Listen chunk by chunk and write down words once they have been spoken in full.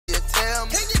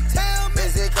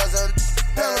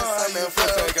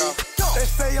They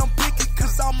say I'm picky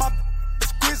cause all my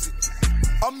exquisite.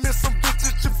 I'm in some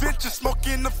vintage adventure,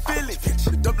 smoking the Philly.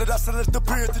 The double that sells the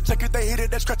beer, the jacket they hit it,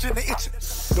 they scratching the itching.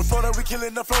 The Florida we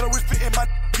killing, the Florida we spitting, my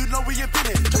you know we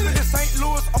invented. Living in St.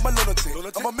 Louis, I'm a lunatic.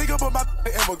 I'm a nigga but my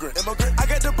immigrant. I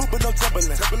got the boot but no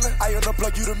tumbling. I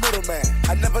unplug you the middleman.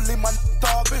 I never leave my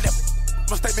starving.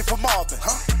 Mistake me for Marvin.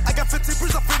 I got 15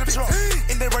 bricks up in the trunk,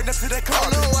 and they right next to that club.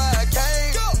 I know why I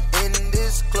came in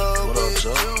this club with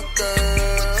you,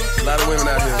 girl. A lot of women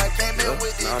out here. Now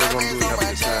all they gonna do is have a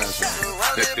good time.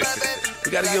 We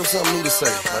gotta give them something new to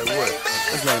say. Like what?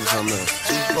 Let's name something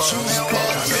else. Juice bar.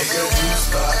 I make a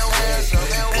juice bar. I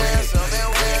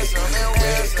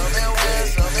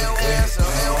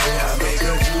make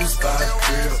a juice bar.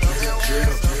 Drill, drill,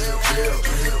 drill, drill,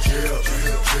 drill, drill, drill.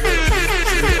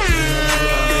 I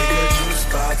make a juice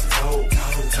box. Toe,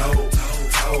 toe, toe,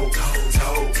 toe,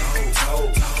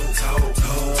 toe, toe,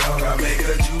 toe. I make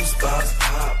a juice box.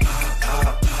 Pop, pop,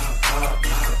 pop, pop,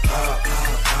 pop, pop,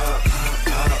 pop,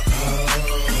 pop.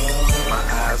 My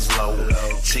eyes low,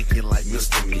 chicken like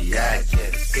Mr. Miyagi.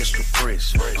 Extra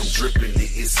fresh, I'm dripping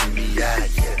it, it's in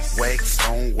Miyagi. Wax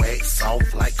on, wax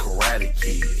off like Karate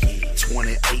Kid.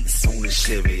 28s on the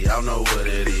Chevy, y'all know what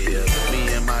it is.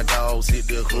 Me and my dogs hit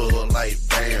the club like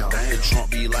bam. The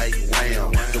trunk be like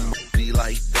wham, the be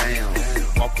like damn.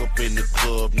 Walk up in the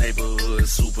club, neighborhood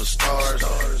superstars.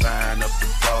 Line up the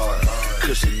bar,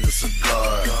 cushion the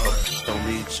cigar. On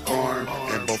each arm,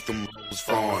 and both them was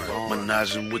foreign.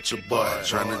 Menaging with your boy,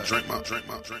 trying to drink my.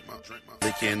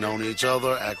 Licking on each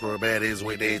other, acrobatics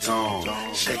with their tongue.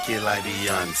 Shake it like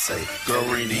Beyonce, girl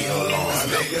ring the alarm. I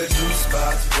make a juice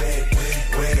box wet,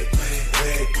 wet, wet,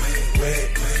 wet, wet,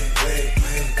 wet,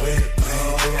 wet.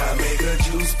 I make a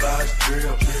juice box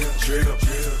drill, drill, drill,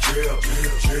 drill,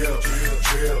 drill, drill,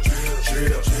 drill,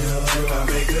 drill, drill. I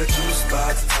make a juice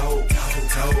box toe, toe,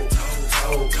 toe,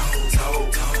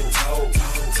 toe, toe, toe,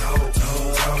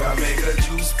 toe. I make a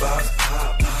juice box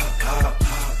pop, pop, pop,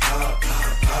 pop, pop,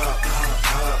 pop,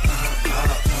 pop,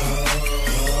 pop.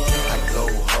 I go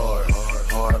hard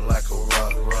like a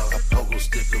rock. I poke a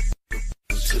stick up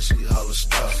till she holler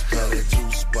stop. Got that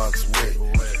juice box wet,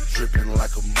 dripping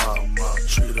like a mop.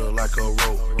 Treat her like a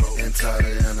rope and tie her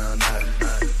in a knot.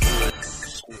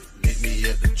 Meet me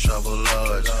at the Travel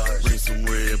Lodge. Bring some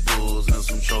Red Bulls and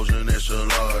some Trojan extra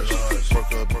large.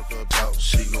 Work up out,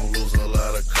 she gon' lose a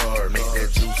lot of cards. Make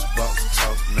that juice box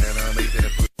talk, man, I make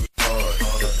that pretty hard.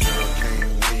 The girl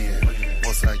can't win,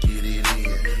 once I get it in,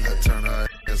 I turn her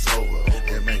ass over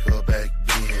and make her back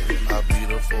bend. I beat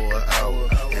her for an hour,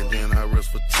 and then I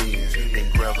rest for 10,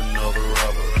 and grab another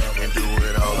rubber, and do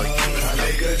it all again. I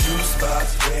make a juice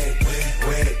box wet, wet,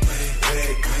 wet,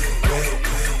 wet, wet,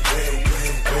 wet,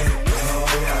 wet.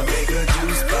 I make a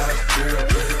juice box drill,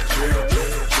 drill, drill,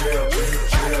 drill, drill, drill,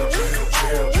 drill,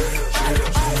 drill, drill.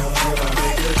 I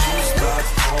make a juice box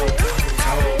toe,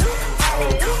 toe, toe, toe,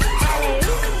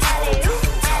 toe, toe.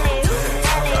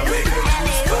 I make a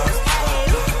juice box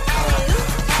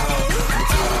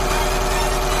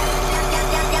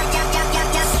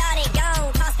Shawty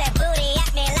gon' toss that booty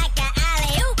at me like an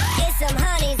alley-oop. Get some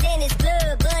honeys in his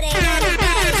blood, but ain't nothing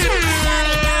bad.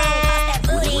 Shawty gon' toss that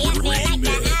booty at me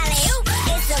like an alley-oop.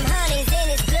 Get some honeys in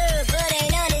his blood, but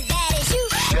ain't none as bad as you.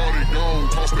 Shawty gon'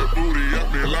 toss that booty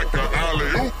at me like an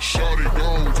alley-oop. Shawty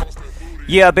gon' toss that booty.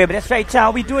 Yeah, baby, that's right,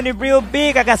 y'all. We doing it real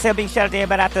big. I got to say a big shout out to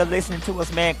everybody out there listening to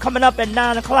us, man. Coming up at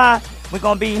 9 o'clock, we're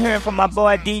going to be hearing from my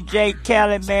boy DJ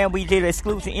Khaled, man. We did an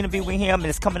exclusive interview with him, and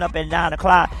it's coming up at 9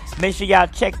 o'clock. Make sure y'all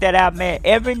check that out, man.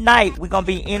 Every night, we're going to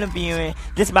be interviewing.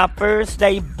 This is my first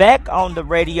day back on the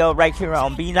radio right here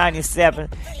on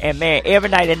B97. And, man, every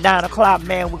night at 9 o'clock,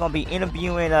 man, we're going to be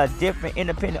interviewing different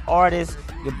independent artists.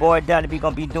 Your boy Dunny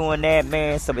going to be doing that,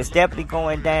 man. So it's definitely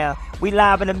going down. We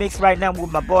live in the mix right now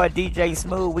with my boy DJ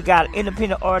Smooth. We got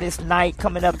independent artist night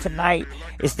coming up tonight.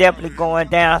 It's definitely going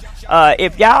down.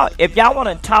 If y'all want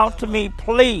to talk to me,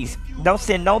 please don't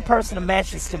send no personal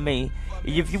messages to me.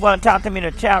 If you want to talk to me in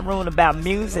the chat room about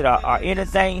music or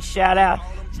anything, shout out.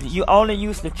 You only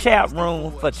use the chat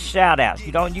room for shout outs.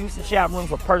 You don't use the chat room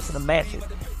for personal messages.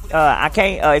 I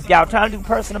can't, if y'all trying to do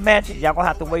personal matches, y'all gonna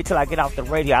have to wait till I get off the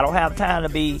radio. I don't have time to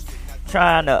be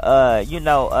trying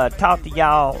to, talk to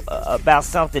y'all about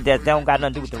something that don't got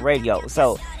nothing to do with the radio.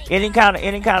 So any kind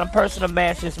of personal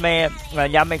matches, man,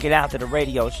 y'all make it out to the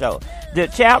radio show. The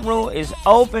chat room is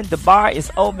open. The bar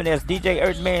is open, as DJ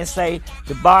Earthman say.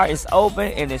 The bar is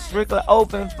open, and it's strictly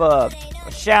open for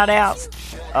shout outs.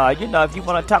 If you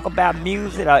want to talk about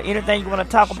music or anything you want to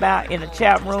talk about in the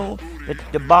chat room,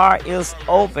 the bar is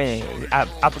open.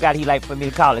 I forgot he liked for me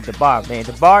to call it the bar, man.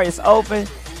 The bar is open.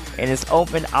 and it's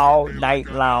open all night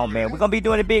long, man. We're going to be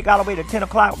doing it big all the way to 10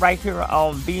 o'clock right here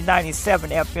on B97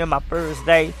 FM, my first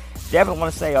day. Definitely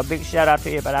want to say a big shout out to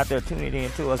everybody out there tuning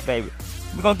in to us, baby.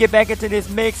 We're going to get back into this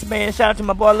mix, man. Shout out to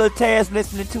my boy Lil Taz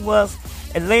listening to us.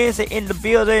 And Lindsay in the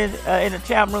building, in the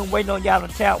chat room, waiting on y'all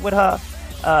to chat with her.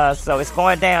 So it's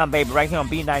going down, baby, right here on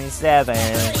B97.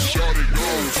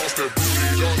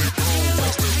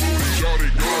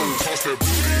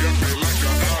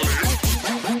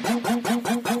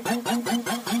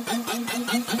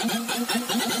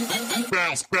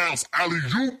 Bounce, bounce,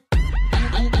 alley-oop.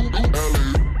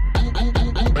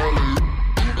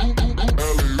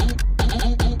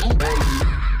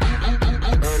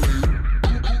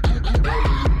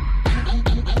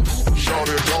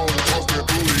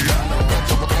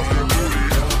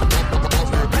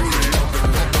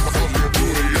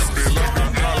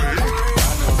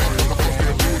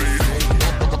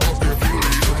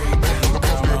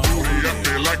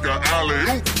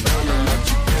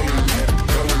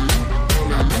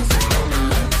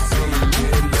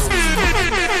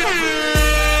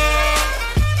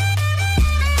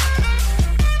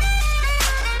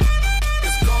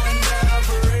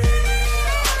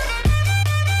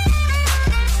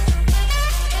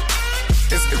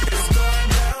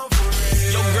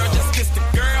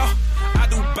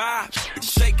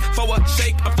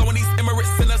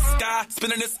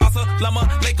 Spinning this awesome llama,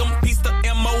 lake 'em, piece the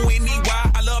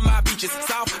M-O-N-E-Y. I love my beaches,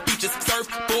 south beaches,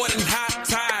 surfboard and high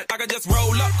tide. I can just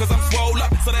roll up, cause I'm swole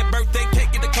up. So that birthday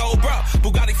cake get the Cobra.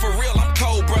 Bugatti for real, I'm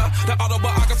Cobra. The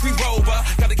autobiography rover.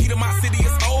 Got the key to my city,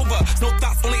 it's over. No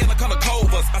thoughts, only in the color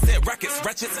covers. I said rackets,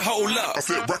 ratchets, hold up. I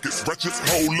said rackets, ratchets,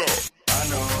 hold up. I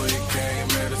know who you came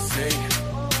here to see.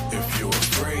 If you a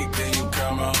freak, then you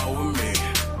come on with me.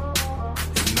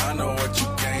 And I know what you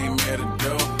came here to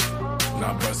do.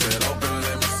 Now bust it open,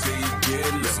 let me see you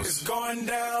get loose. It's going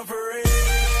down for real.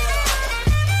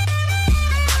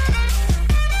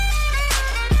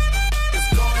 It's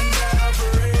going down for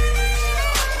real.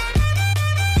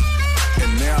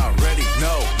 And they already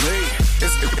know me.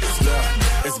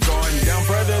 It's going down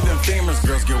further than FEMA's.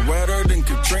 Girls get wetter than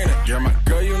Katrina. You're my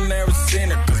girl, you never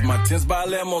seen it. Cause my tins by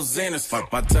limousines.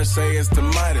 My touch say it's the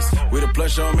Midas. We the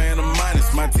plus your man the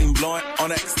minus. My team blowing on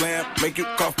that slam. Make you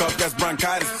cough, that's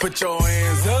bronchitis. Put your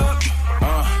hands up.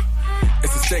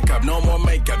 It's a stick up, no more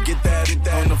makeup. Get that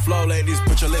on the floor, ladies.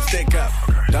 Put your lipstick up.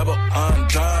 Double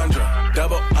entendre,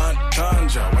 double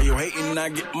entendre. Why you hating? I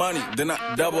get money, then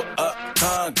I double up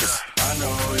conquers. I know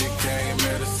who you came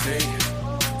here to see.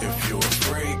 If you a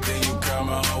freak, then you come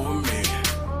on with me.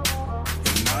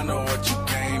 And I know what you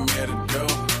came here to do.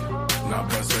 Now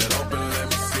bust it open, let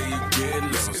me see you get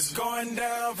loose. It's going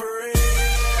down for real.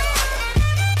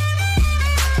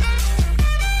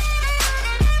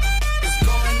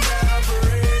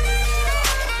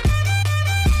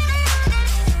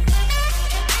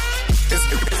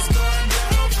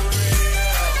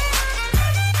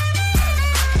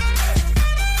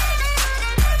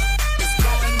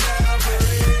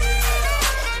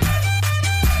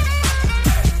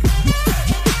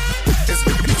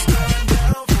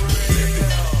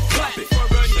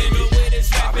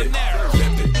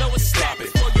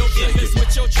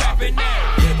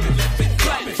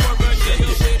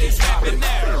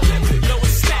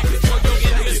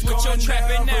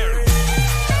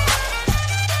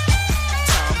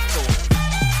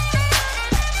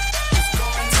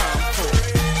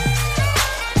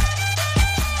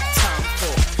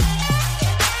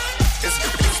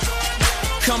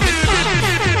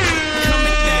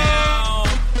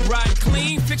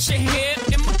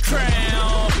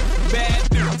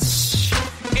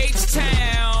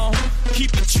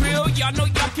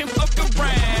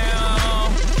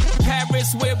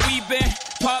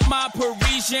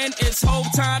 It's whole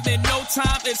time and no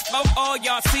time. It's for all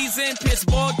y'all season. Piss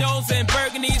Bordeaux and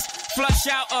Burgundies. Flush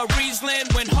out a Riesling.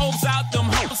 When hoes out, them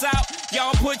hoes out.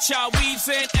 Y'all put y'all weaves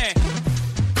in and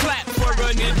clap for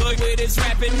a nigga with his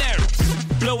rapping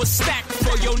nerves. Blow a stack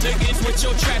for your niggas with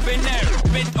your trapping nerves.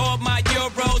 Spent all my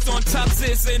euros on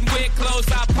tuxes and weird clothes.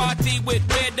 I party with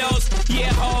weirdos.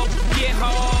 Yeah, ho, yeah,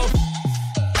 ho.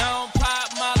 I don't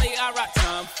pop Molly, I rock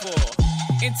time for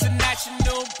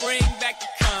international, bring back the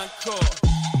Concord.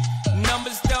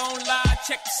 Numbers don't lie,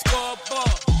 check the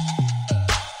scoreboard.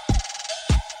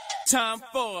 Time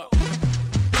for.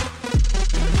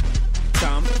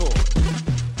 Time for.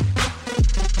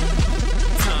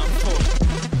 Time for.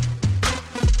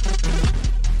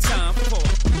 Time for.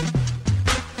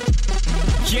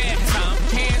 Yeah, time.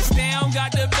 Hands down,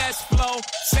 got the best flow.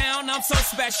 Sound, I'm so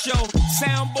special.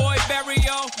 Sound boy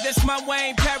Barrio, this my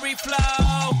Wayne Perry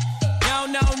flow.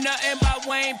 don't know nothing about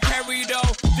Wayne Perry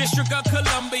though. District of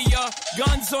Columbia,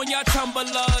 guns on your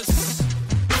tumblers.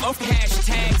 Of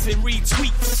hashtags and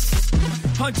retweets.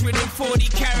 140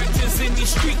 characters in these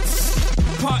streets.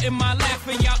 Pardon my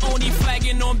laughing, y'all only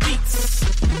flagging on beats.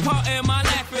 Pardon my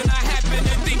laughing, I happen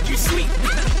to think you sweet.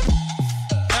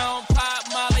 I don't pop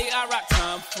Molly, I rock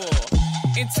time for.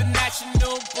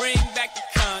 International, bring back the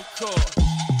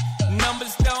Concord.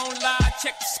 Numbers don't lie,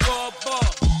 check the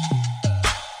scoreboard.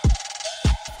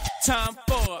 Time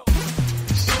for.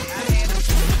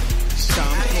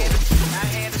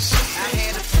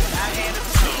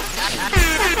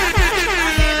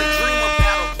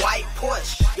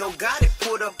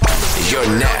 You're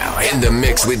now in the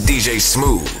mix with DJ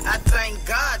Smooth. I thank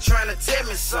God trying to tell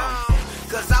me something.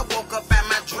 Cause I woke up at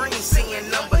my dream seeing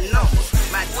numbers.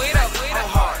 My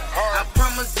heart. I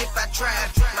promise if I try,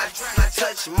 my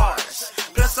touch Mars.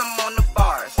 Plus I'm on the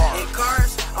bars. In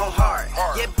cars, on hard.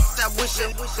 Yeah, I wish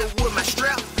it would. My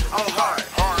strap on hard.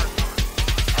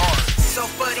 So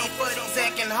buddy,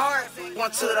 acting hard,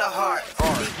 one to the heart.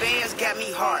 These bands got me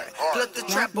hard, plus the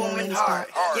trap booming hard.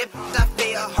 Yeah, I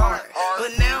feel hard,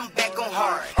 but now I'm back on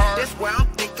hard. That's why I'm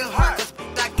thinking hard, cause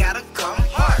I gotta come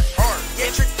hard.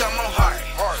 Yeah, trick, come on hard.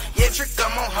 Yeah, trick,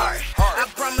 come on hard. I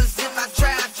promise if I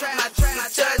try, my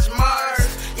touch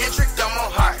Mars. Yeah, trick, come on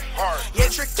hard.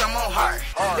 Yeah, trick, come on hard.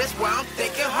 That's why I'm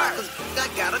thinking hard, cause I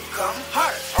gotta come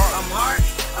hard. I'm hard,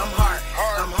 I'm hard,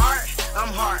 I'm hard,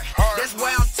 I'm hard. That's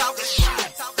why I'm talking shit.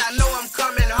 I know I'm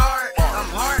coming hard.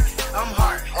 I'm hard, I'm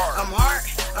hard, I'm hard,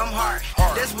 I'm hard.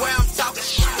 That's why I'm talking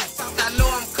shit. I know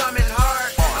I'm coming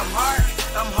hard. I'm hard,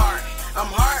 I'm hard,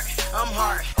 I'm hard, I'm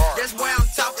hard. That's why I'm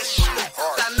talking shit.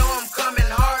 I know I'm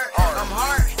coming hard. I'm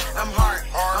hard, I'm hard,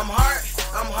 I'm hard,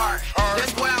 I'm hard.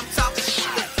 That's why I'm talking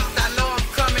shit. I know I'm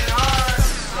coming hard.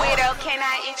 Widow, can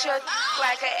I eat your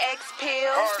like an X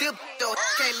pill? Still though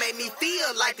can't make me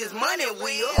feel like this money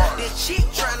wheel. This chick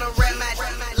tryna rap my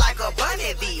like a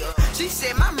bunny deal. She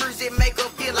said my music make her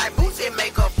feel like Boosie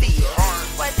make her feel.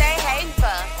 What they hating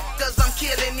for? Cause I'm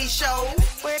killing these shows.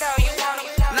 Widow, you wanna?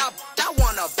 Now I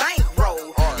want a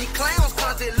bankroll. These clowns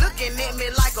constantly looking at me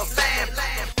like a fan.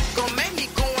 Gon' make me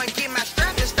go and get my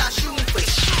strap and start shooting for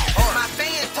shit. My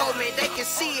fans told me they can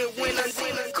see it when I'm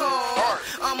in the car.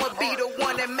 I'ma be the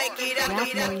one that make it out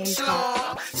the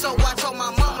slum. So I told my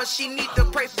mama she need to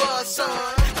pray for her son.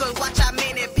 Cause watch how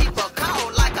many people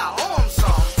call like I owe 'em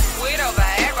some. Widow,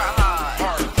 Viagra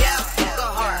hard. Yeah, fuck a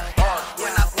heart.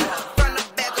 When I put her from the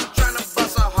back, I'm tryna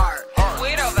bust her heart.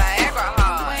 Widow, Viagra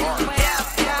hard. Yeah,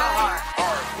 fuck a heart.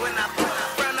 When I put her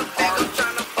from the back, I'm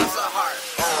tryna bust her heart.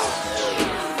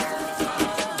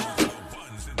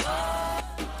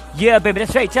 Yeah, baby,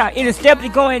 that's right, y'all. It is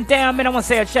definitely going down, man. I want to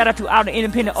say a shout out to all the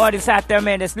independent artists out there,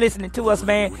 man, that's listening to us,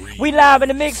 man. We live in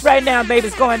the mix right now, baby.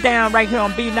 It's going down right here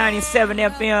on B97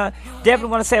 FM.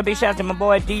 Definitely want to say a big shout out to my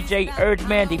boy DJ Urge,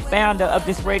 man, the founder of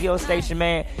this radio station,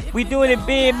 man. We doing it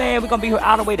big, man. We're going to be here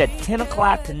all the way to 10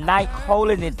 o'clock tonight,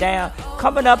 holding it down.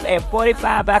 Coming up at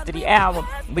 45 after the hour,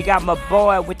 we got my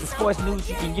boy with the sports news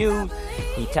you can use.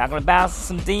 He talking about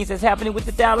some things that's happening with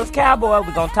the Dallas Cowboys.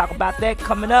 We're going to talk about that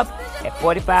coming up at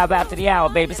 45 after the hour,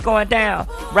 baby. It's going down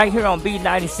right here on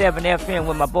B97 FM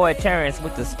with my boy Terrence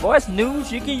with the sports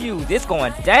news you can use. It's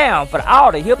going down for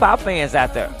all the hip-hop fans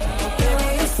out there.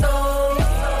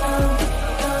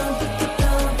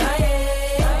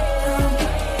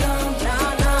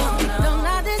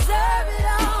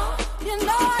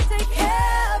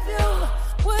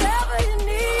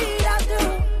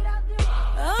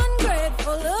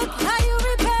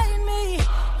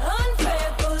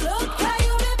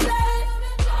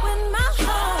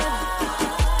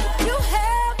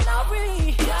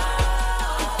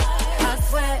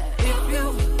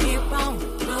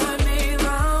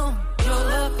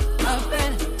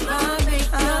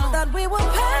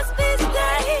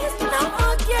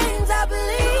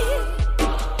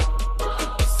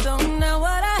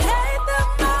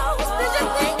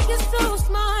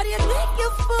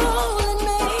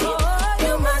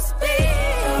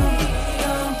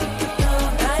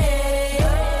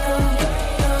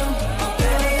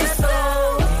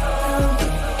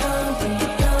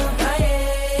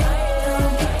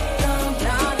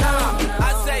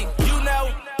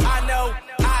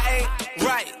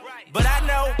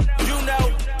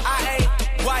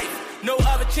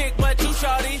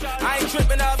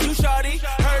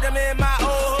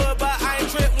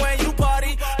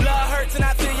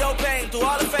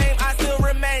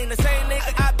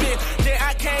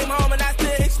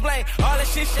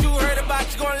 Shit you heard